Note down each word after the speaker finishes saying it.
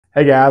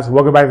Hey guys,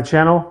 welcome back to the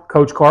channel.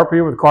 Coach Carp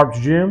here with Carp's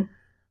Gym.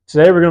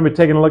 Today we're going to be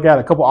taking a look at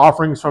a couple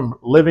offerings from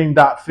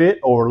Living.Fit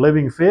or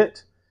Living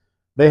Fit.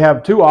 They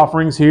have two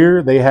offerings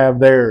here. They have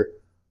their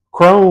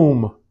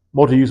Chrome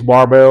multi-use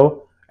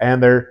barbell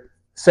and their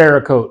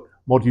Cerakote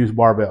multi-use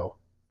barbell.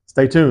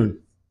 Stay tuned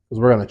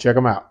because we're going to check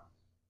them out.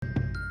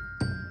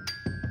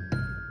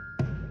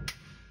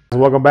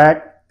 Welcome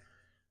back.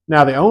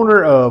 Now the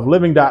owner of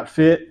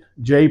Living.Fit,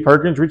 Jay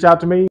Perkins, reached out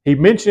to me. He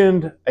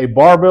mentioned a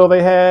barbell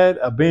they had,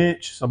 a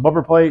bench, some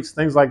bumper plates,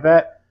 things like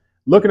that.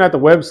 Looking at the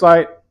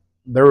website,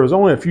 there was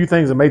only a few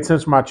things that made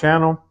sense for my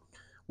channel.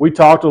 We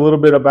talked a little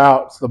bit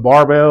about the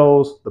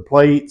barbells, the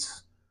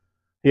plates.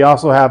 He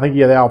also had, I think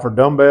they offered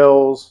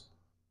dumbbells,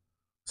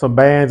 some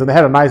bands, and they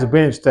had a nice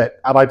bench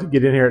that I'd like to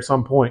get in here at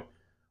some point.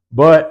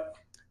 But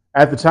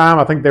at the time,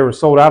 I think they were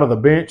sold out of the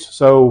bench.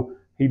 So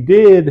he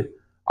did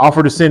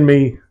offer to send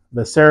me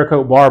the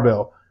Cerakote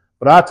barbell.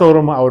 But I told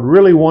him I would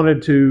really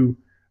wanted to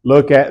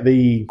look at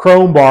the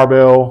Chrome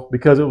barbell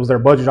because it was their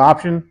budget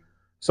option.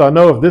 So I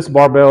know if this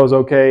barbell is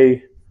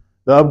okay,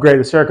 the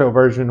upgraded Cerakote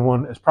version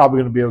one is probably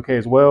going to be okay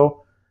as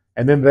well.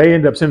 And then they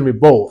end up sending me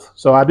both.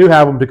 So I do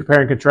have them to compare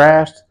and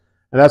contrast,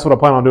 and that's what I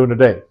plan on doing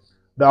today.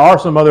 There are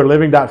some other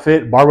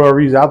Living.Fit barbell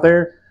reviews out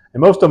there,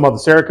 and most of them are the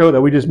Cerakote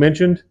that we just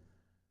mentioned.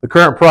 The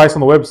current price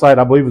on the website,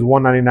 I believe, is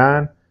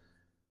 $199.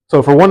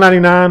 So for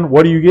 $199,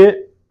 what do you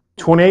get?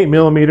 28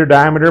 millimeter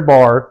diameter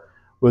bar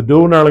with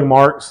dual knurling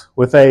marks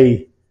with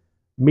a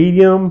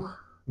medium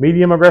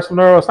aggressive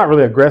knurl. It's not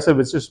really aggressive,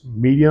 it's just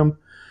medium,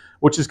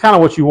 which is kind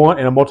of what you want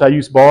in a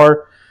multi-use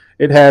bar.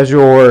 It has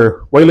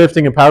your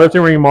weightlifting and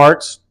powerlifting ring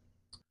marks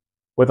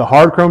with a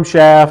hard chrome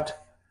shaft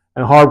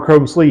and hard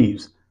chrome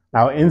sleeves.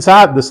 Now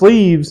inside the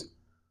sleeves,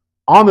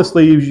 on the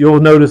sleeves, you'll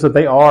notice that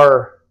they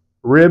are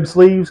rib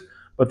sleeves,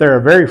 but they're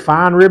a very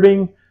fine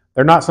ribbing.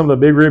 They're not some of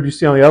the big ribs you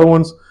see on the other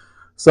ones.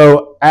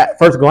 So at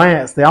first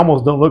glance, they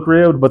almost don't look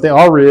ribbed, but they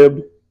are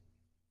ribbed.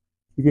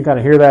 You can kind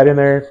of hear that in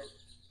there.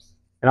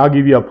 And I'll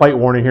give you a plate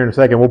warning here in a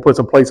second. We'll put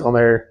some plates on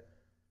there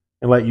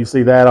and let you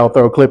see that. I'll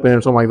throw a clip in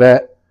or something like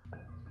that.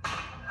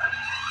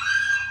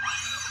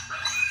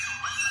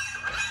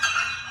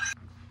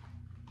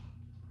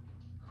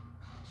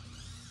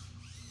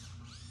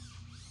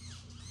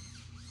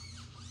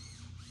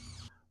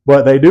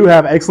 But they do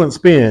have excellent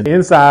spin.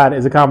 Inside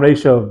is a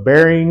combination of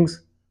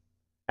bearings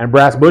and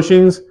brass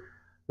bushings.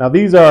 Now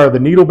these are the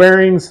needle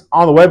bearings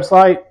on the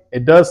website.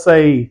 It does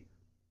say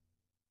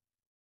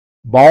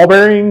ball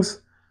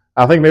bearings.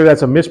 I think maybe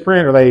that's a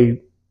misprint or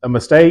a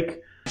mistake.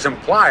 Some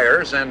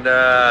pliers and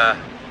a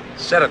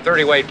set of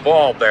 30-weight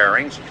ball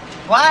bearings.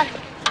 What?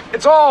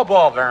 It's all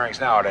ball bearings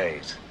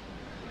nowadays.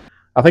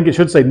 I think it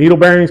should say needle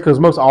bearings because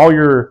most all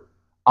your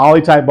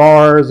ollie type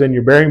bars and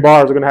your bearing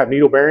bars are going to have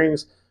needle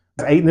bearings.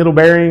 8 needle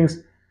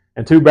bearings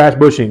and 2 brass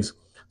bushings.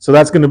 So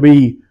that's going to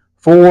be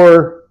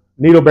 4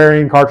 needle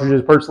bearing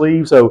cartridges per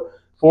sleeve. So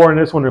 4 in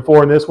this one and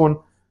 4 in this one.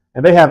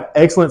 And they have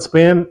excellent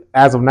spin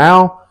as of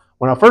now.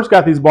 When I first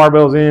got these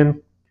barbells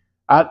in,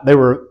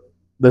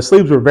 the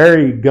sleeves were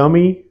very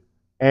gummy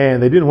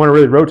and they didn't want to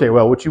really rotate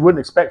well, which you wouldn't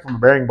expect from a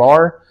bearing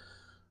bar.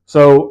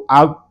 So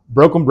I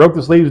broke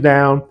the sleeves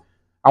down.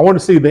 I want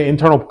to see the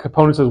internal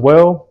components as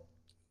well.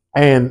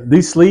 And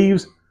these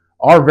sleeves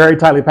are very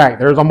tightly packed.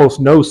 There's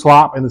almost no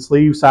slop in the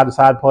sleeves, side to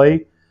side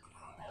play.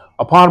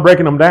 Upon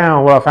breaking them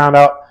down, what I found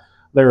out,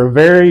 they were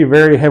very,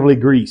 very heavily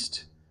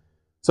greased.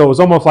 So it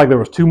was almost like there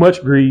was too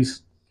much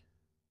grease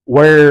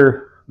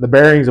where the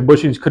bearings and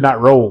bushings could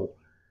not roll.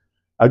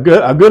 A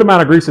good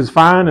amount of grease is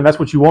fine, and that's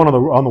what you want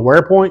on the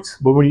wear points.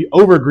 But when you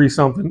over grease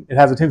something, it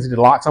has a tendency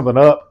to lock something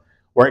up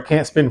where it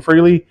can't spin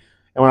freely.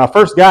 And when I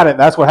first got it,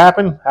 that's what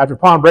happened. After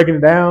upon breaking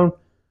it down,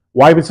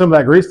 wiping some of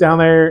that grease down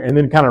there, and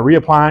then kind of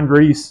reapplying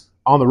grease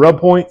on the rub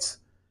points,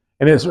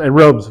 and it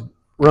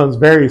runs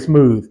very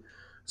smooth.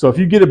 So if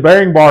you get a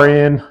bearing bar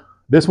in,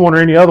 this one or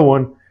any other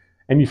one,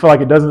 and you feel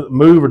like it doesn't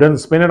move or doesn't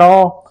spin at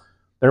all,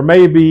 there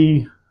may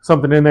be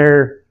something in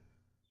there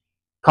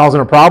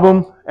causing a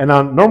problem. And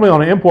normally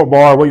on an import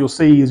bar, what you'll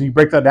see is you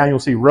break that down, you'll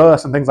see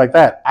rust and things like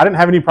that. I didn't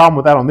have any problem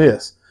with that on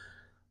this.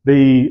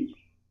 The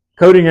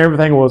coating and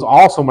everything was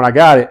awesome when I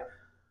got it.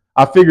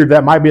 I figured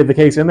that might be the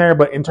case in there,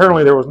 but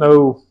internally there was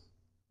no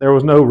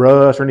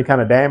rust or any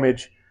kind of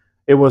damage.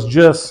 It was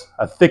just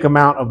a thick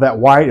amount of that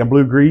white and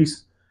blue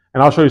grease.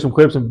 And I'll show you some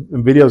clips and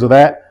videos of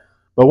that.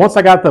 But once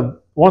I got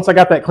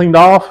that cleaned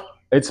off,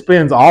 it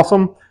spins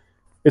awesome.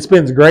 It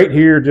spins great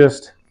here,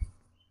 just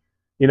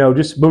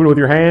moving it with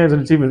your hands,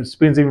 and it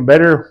spins even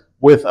better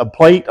with a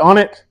plate on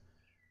it.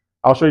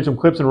 I'll show you some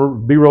clips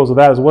and B-rolls of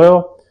that as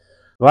well.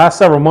 The last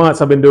several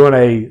months, I've been doing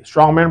a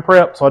strongman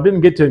prep, so I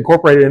didn't get to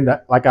incorporate it in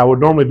like I would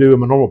normally do in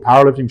my normal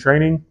powerlifting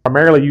training,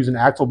 primarily using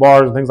axle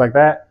bars and things like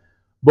that.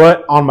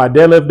 But on my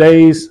deadlift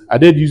days, I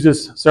did use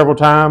this several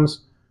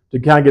times to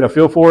kind of get a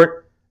feel for it.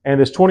 And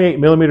this 28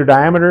 millimeter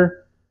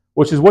diameter,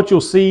 which is what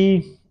you'll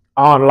see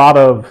on a lot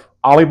of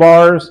ollie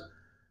bars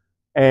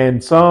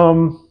and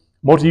some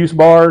multi-use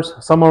bars.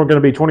 Some are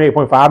going to be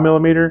 28.5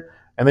 millimeter,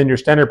 and then your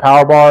standard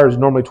power bar is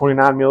normally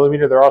 29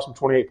 millimeter. There are some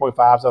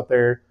 28.5s out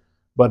there,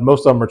 but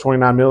most of them are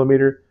 29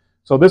 millimeter.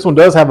 So this one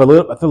does have a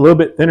little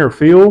bit thinner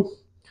feel,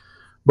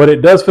 but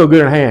it does feel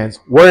good in hands.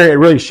 Where it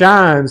really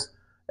shines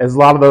is a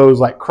lot of those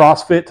like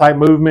CrossFit type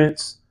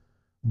movements,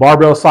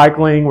 barbell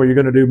cycling, where you're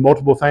going to do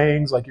multiple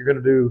things. Like you're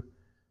going to do,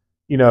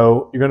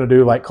 you're going to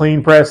do like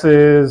clean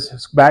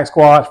presses, back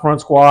squats, front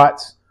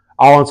squats,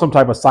 all in some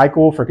type of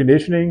cycle for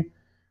conditioning.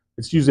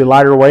 It's usually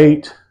lighter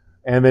weight,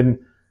 and then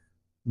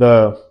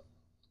the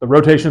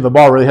rotation of the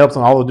bar really helps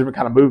on all the different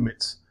kind of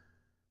movements.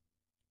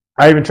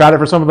 I even tried it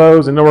for some of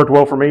those, and it worked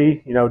well for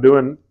me.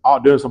 Doing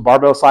some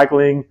barbell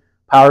cycling,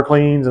 power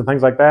cleans, and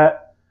things like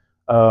that,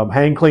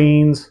 hang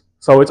cleans.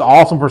 So it's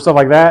awesome for stuff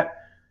like that,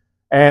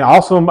 and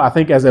awesome, I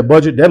think, as a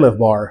budget deadlift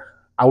bar.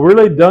 I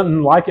really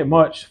didn't like it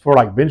much for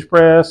like bench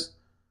press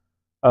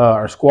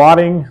or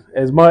squatting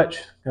as much.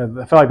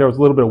 I felt like there was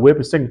a little bit of whip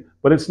and sting,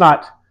 but it's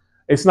not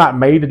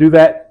made to do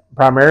that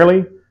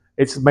primarily.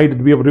 It's made to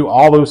be able to do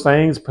all those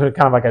things, kind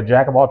of like a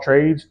jack of all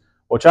trades,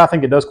 which I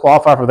think it does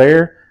qualify for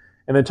there.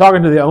 And then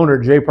talking to the owner,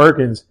 Jay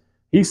Perkins,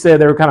 he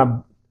said they were kind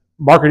of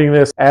marketing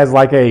this as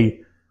like a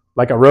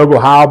Rogue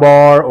Ohio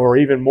bar, or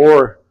even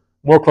more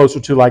closer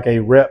to like a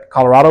Rep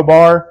Colorado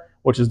bar,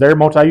 which is their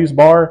multi-use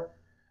bar.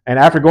 And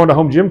after going to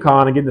Home Gym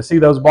Con and getting to see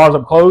those bars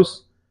up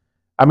close,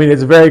 I mean,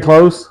 it's very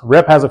close.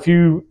 Rep has a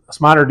few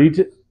minor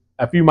details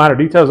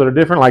that are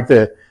different, like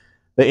the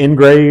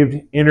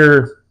engraved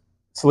inner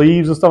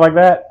sleeves and stuff like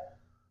that.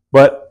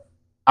 But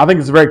I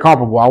think it's very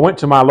comparable. I went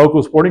to my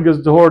local sporting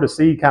goods store to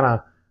see kind of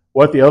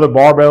what the other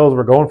barbells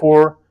were going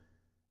for,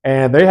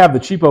 and they have the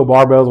cheapo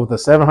barbells with a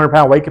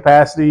 700-pound weight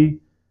capacity,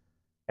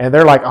 and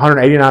they're like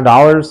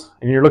 $189.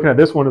 And you're looking at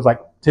this one, it's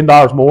like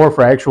 $10 more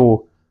for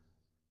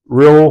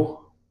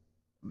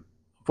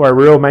a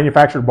real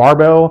manufactured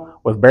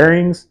barbell with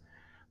bearings.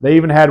 They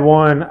even had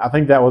one, I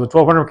think that was a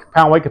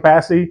 1,200-pound weight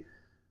capacity,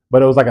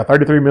 but it was like a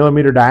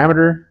 33-millimeter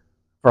diameter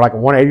for like a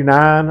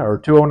 189 or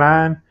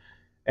 209,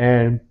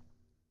 and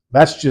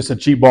that's just a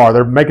cheap bar.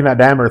 They're making that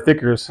diameter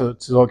thicker so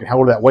it can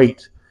hold that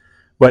weight.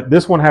 But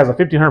this one has a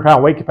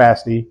 1,500-pound weight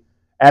capacity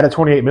at a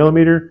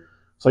 28-millimeter,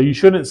 so you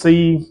shouldn't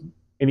see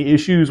any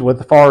issues with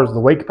as far as the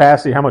weight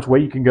capacity, how much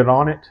weight you can get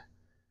on it.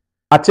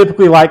 I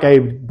typically like a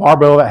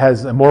barbell that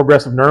has a more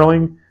aggressive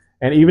knurling,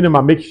 and even in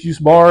my mixed use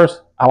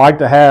bars, I like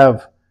to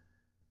have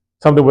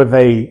something with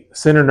a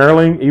center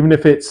knurling, even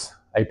if it's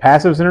a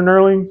passive center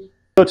knurling.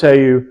 I'll tell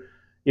you,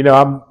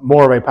 I'm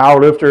more of a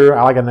power lifter.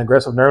 I like an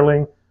aggressive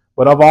knurling,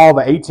 but of all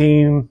the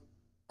 18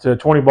 to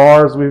 20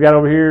 bars we've got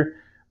over here,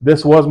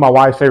 this was my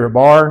wife's favorite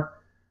bar.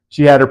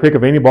 She had her pick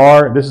of any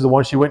bar, and this is the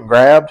one she went and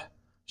grabbed.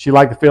 She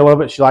liked the feel of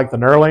it. She liked the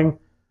knurling,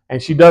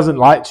 and she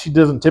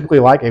doesn't typically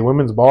like a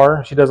women's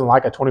bar. She doesn't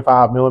like a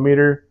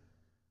 25-millimeter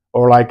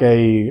or like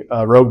a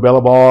Rogue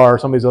Bella bar or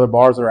some of these other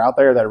bars that are out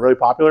there that are really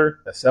popular,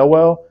 that sell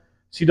well.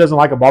 She doesn't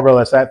like a barbell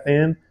that's that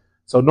thin.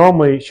 So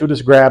normally she'll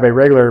just grab a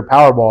regular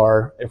power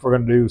bar if we're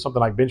going to do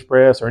something like bench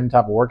press or any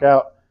type of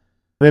workout.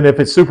 And then if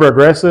it's super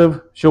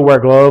aggressive, she'll wear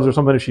gloves or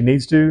something if she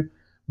needs to.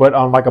 But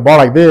on like a bar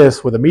like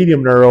this with a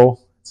medium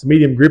knurl, it's a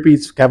medium grippy,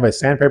 it's kind of a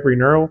sandpapery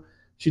knurl,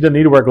 she doesn't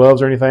need to wear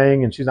gloves or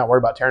anything, and she's not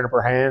worried about tearing up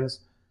her hands.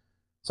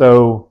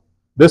 So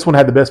this one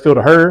had the best feel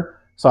to her.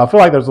 So I feel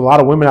like there's a lot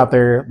of women out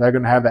there that are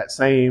going to have that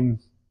same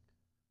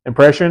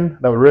impression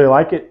that would really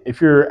like it. If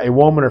you're a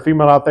woman or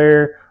female out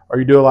there, or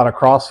you do a lot of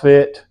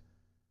CrossFit,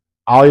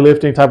 ollie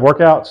lifting type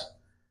workouts,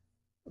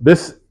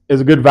 this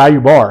is a good value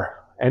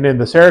bar. And then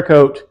the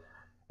Cerakote,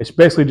 it's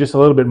basically just a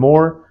little bit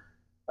more.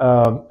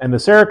 And the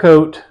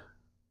Cerakote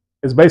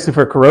is basically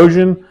for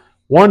corrosion.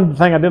 One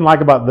thing I didn't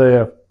like about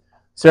the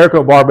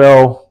Cerakote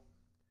barbell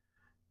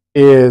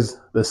is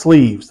the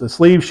sleeves. The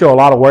sleeves show a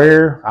lot of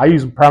wear. I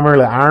use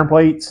primarily iron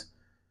plates.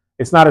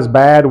 It's not as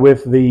bad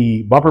with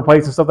the bumper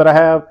plates and stuff that I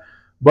have,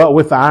 but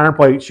with the iron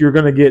plates, you're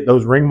going to get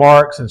those ring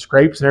marks and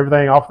scrapes and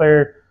everything off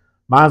there.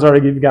 Mine's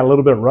already got a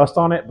little bit of rust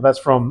on it, but that's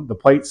from the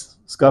plates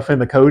scuffing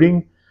the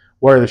coating,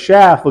 where the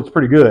shaft looks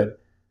pretty good.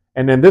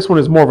 And then this one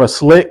is more of a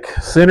slick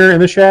center in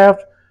the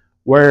shaft,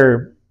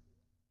 where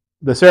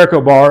the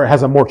Cerakote bar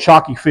has a more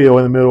chalky feel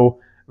in the middle,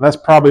 and that's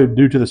probably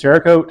due to the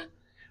Cerakote.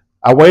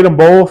 I weighed them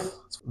both.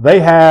 They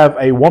have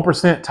a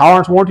 1%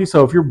 tolerance warranty,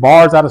 so if your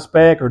bar's out of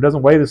spec or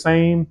doesn't weigh the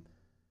same,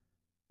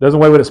 doesn't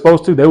weigh what it's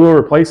supposed to, they will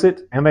replace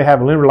it, and they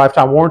have a limited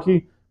lifetime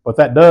warranty, but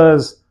that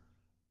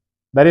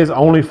is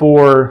only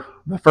for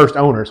the first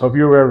owner. So if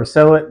you were ever to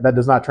sell it, that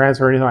does not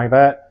transfer or anything like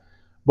that.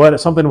 But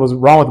if something was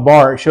wrong with the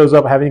bar, it shows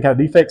up having any kind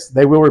of defects,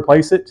 they will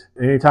replace it.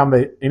 Anytime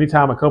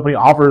a company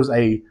offers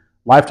a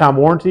lifetime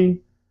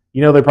warranty,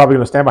 they're probably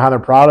going to stand behind their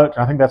product.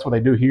 I think that's what they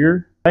do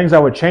here. Things I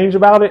would change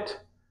about it: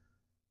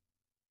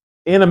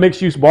 in a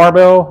mixed use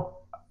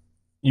barbell,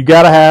 you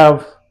gotta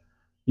have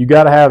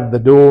the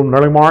dual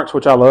knurling marks,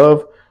 which I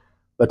love.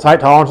 The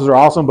tight tolerances are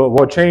awesome, but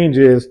what change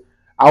is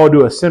I would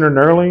do a center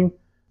knurling,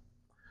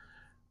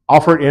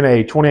 offer it in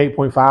a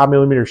 28.5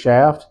 millimeter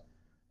shaft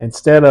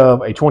instead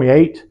of a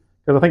 28,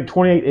 because I think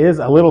 28 is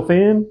a little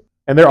thin.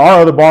 And there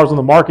are other bars on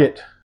the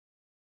market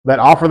that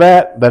offer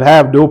that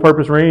have dual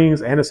purpose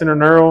rings and a center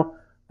knurl.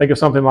 Think of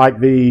something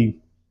like the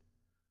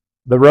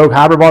Rogue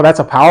Hybrid bar. That's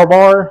a power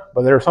bar,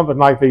 but there's something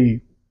like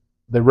the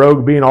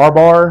Rogue B&R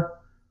bar.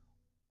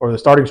 or the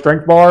starting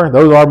strength bar.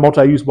 Those are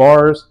multi-use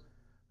bars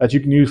that you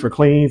can use for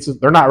cleans.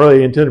 They're not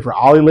really intended for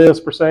ollie lifts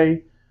per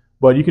se,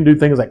 but you can do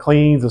things like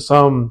cleans and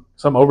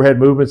some overhead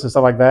movements and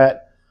stuff like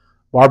that.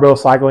 Barbell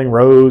cycling,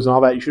 rows, and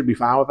all that. You should be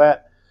fine with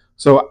that.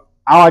 So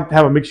I like to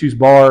have a mixed use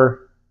bar.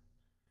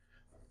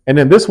 And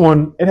then this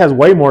one, it has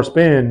way more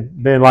spin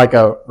than like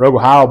a Rogue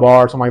Ohio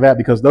bar or something like that,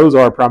 because those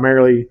are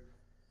primarily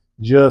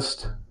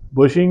just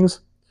bushings,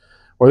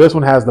 where this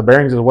one has the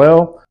bearings as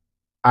well.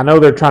 I know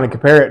they're trying to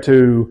compare it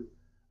to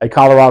a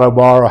Colorado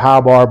bar or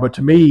Ohio bar, but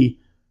to me,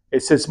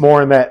 it sits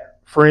more in that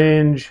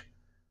Fringe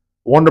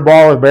Wonder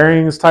Bar with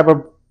bearings type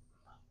of,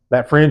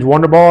 that Fringe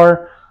Wonder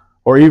Bar,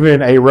 or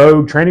even a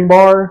Rogue training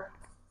bar,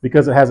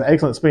 because it has an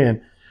excellent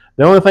spin.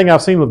 The only thing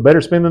I've seen with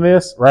better spin than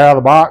this, right out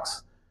of the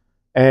box,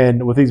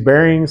 and with these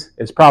bearings,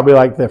 it's probably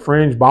like the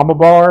Fringe Bomba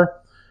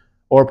bar,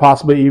 or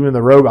possibly even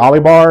the Rogue Ollie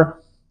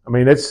bar. I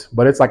mean, it's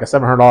like a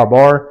 $700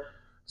 bar.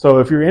 So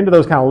if you're into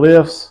those kind of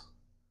lifts,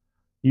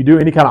 you do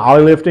any kind of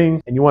ollie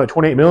lifting, and you want a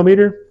 28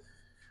 millimeter,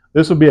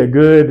 this would be a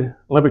good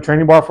Olympic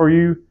training bar for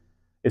you.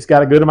 It's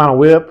got a good amount of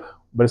whip,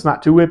 but it's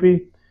not too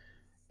whippy.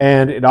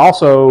 And it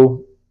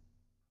also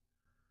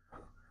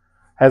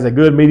has a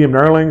good medium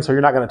knurling, so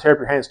you're not going to tear up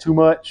your hands too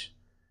much.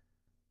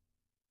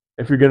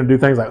 If you're going to do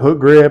things like hook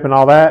grip and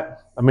all that,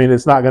 I mean,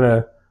 it's not going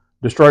to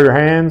destroy your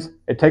hands.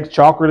 It takes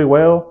chalk really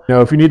well. You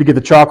know, if you need to get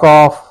the chalk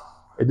off,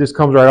 it just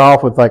comes right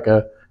off with like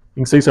a,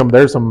 you can see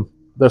there's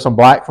some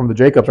black from the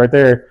Jacobs right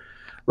there.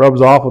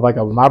 Rubs off with like a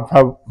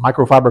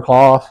microfiber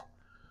cloth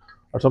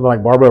or something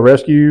like Barbell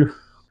Rescue.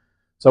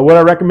 So would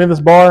I recommend this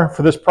bar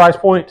for this price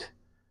point?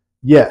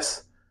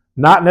 Yes.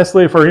 Not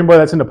necessarily for anybody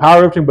that's into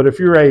powerlifting, but if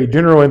you're a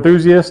general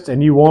enthusiast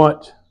and you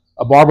want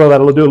a barbell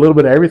that'll do a little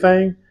bit of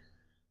everything,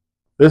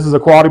 this is a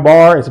quality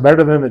bar. It's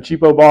better than the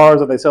cheapo bars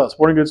that they sell at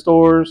sporting goods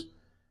stores.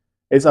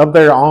 It's up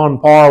there on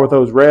par with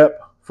those Rep,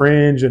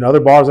 Fringe, and other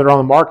bars that are on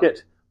the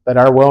market that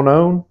are well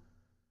known.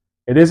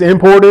 It is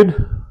imported,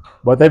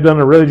 but they've done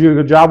a really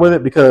good job with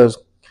it because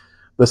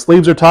the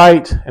sleeves are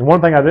tight. And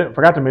one thing I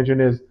forgot to mention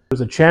is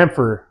there's a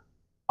chamfer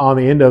on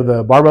the end of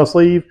the barbell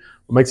sleeve,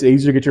 which makes it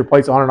easier to get your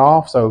plates on and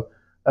off. So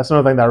that's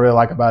another thing that I really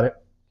like about it.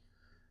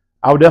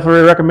 I would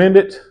definitely recommend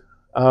it.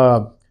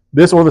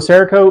 This or the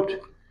Cerakote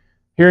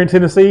here in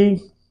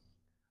Tennessee.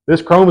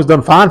 This chrome has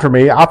done fine for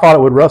me. I thought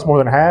it would rust more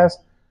than it has.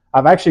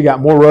 I've actually got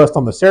more rust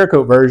on the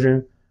Cerakote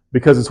version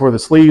because it's where the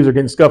sleeves are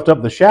getting scuffed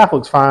up. The shaft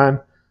looks fine,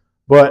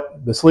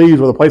 but the sleeves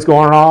where the plates go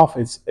on and off,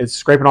 it's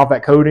scraping off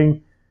that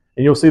coating,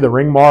 and you'll see the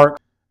ring mark.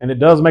 And it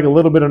does make a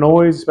little bit of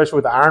noise, especially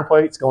with the iron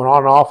plates going on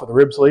and off with the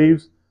rib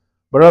sleeves.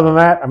 But other than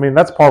that, I mean,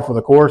 that's par for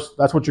the course.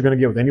 That's what you're going to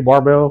get with any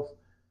barbell.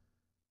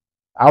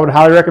 I would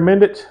highly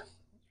recommend it.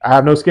 I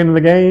have no skin in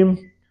the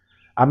game.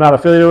 I'm not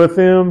affiliated with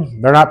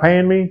them. They're not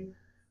paying me.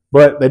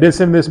 But they did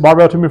send this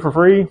barbell to me for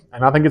free,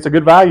 and I think it's a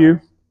good value.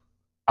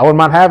 I wouldn't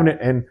mind having it.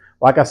 And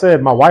like I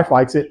said, my wife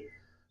likes it.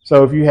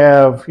 So if you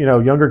have,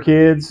 younger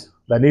kids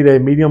that need a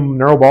medium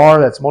knurl bar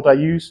that's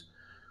multi-use,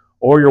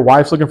 or your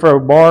wife's looking for a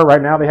bar,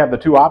 right now they have the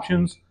two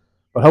options.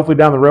 But hopefully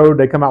down the road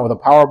they come out with a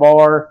power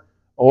bar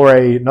or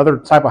another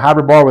type of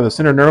hybrid bar with a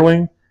center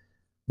knurling.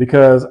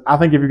 Because I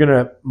think if you're going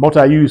to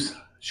multi-use,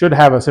 should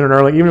have a center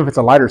knurling, even if it's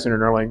a lighter center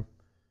knurling.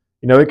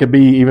 It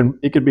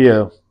could be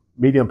a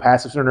medium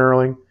passive center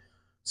knurling,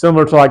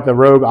 similar to like the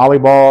Rogue Ollie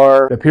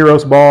bar, the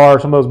Pyros bar,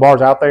 some of those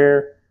bars out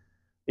there.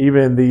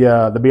 Even the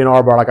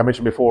BNR bar, like I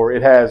mentioned before,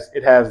 it has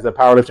the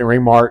powerlifting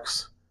ring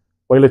marks,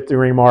 weightlifting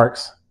ring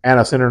marks, and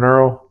a center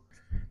knurl.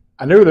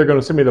 I knew they were going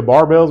to send me the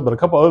barbells, but a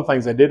couple other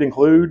things they did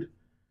include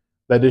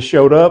that just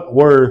showed up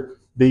were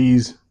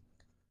these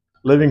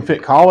Living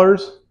Fit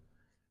collars.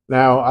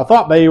 Now, I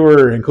thought they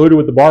were included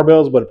with the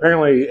barbells, but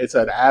apparently it's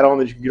an add-on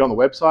that you can get on the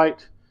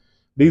website.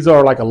 These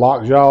are like a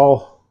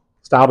lockjaw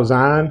style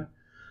design,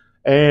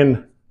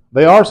 and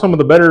they are some of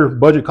the better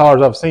budget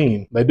collars I've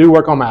seen. They do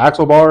work on my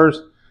axle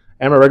bars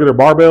and my regular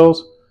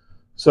barbells,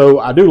 so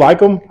I do like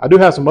them. I do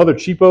have some other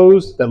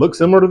cheapos that look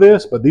similar to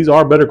this, but these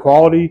are better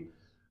quality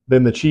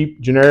than the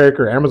cheap generic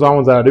or Amazon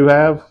ones that I do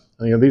have.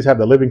 These have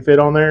the Living Fit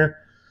on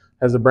there,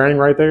 has the branding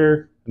right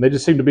there, and they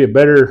just seem to be a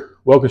better,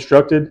 well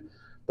constructed.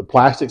 The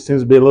plastic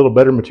seems to be a little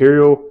better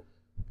material,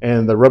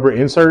 and the rubber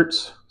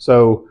inserts.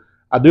 So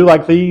I do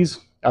like these.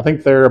 I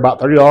think they're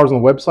about $30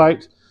 on the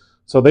website.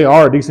 So they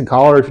are a decent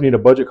collar if you need a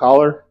budget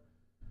collar.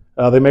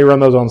 They may run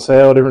those on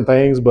sale, different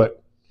things,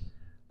 but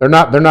they're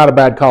not a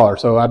bad collar.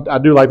 So I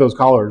do like those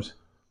collars.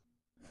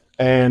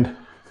 And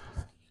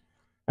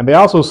they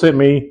also sent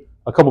me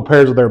a couple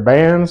pairs of their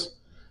bands.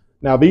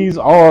 Now these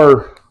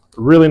are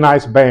really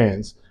nice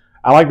bands.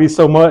 I like these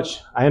so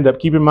much, I end up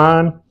keeping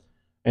mine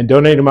and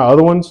donating my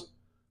other ones.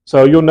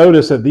 So you'll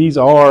notice that these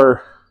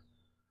are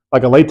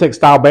like a latex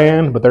style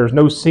band, but there's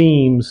no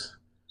seams.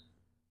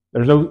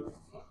 There's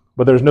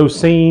no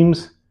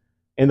seams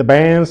in the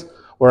bands.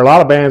 Where a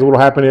lot of bands, what will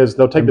happen is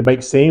they'll take the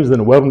make seams and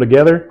then weld them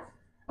together.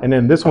 And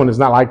then this one is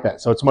not like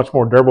that. So it's a much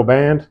more durable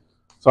band.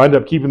 So I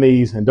ended up keeping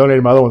these and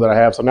donating my other ones that I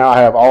have. So now I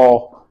have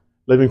all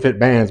Living Fit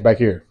bands back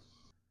here.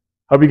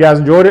 Hope you guys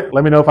enjoyed it.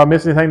 Let me know if I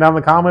missed anything down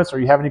in the comments or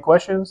you have any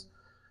questions.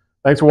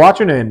 Thanks for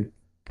watching, and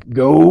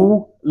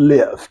go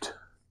lift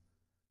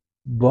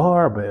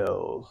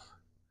barbells.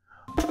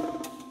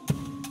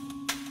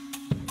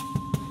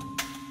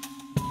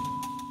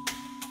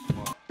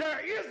 There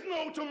is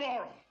no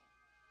tomorrow.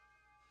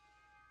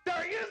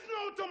 There is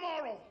no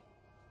tomorrow.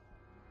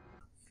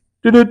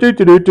 Do do do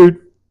do do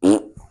do.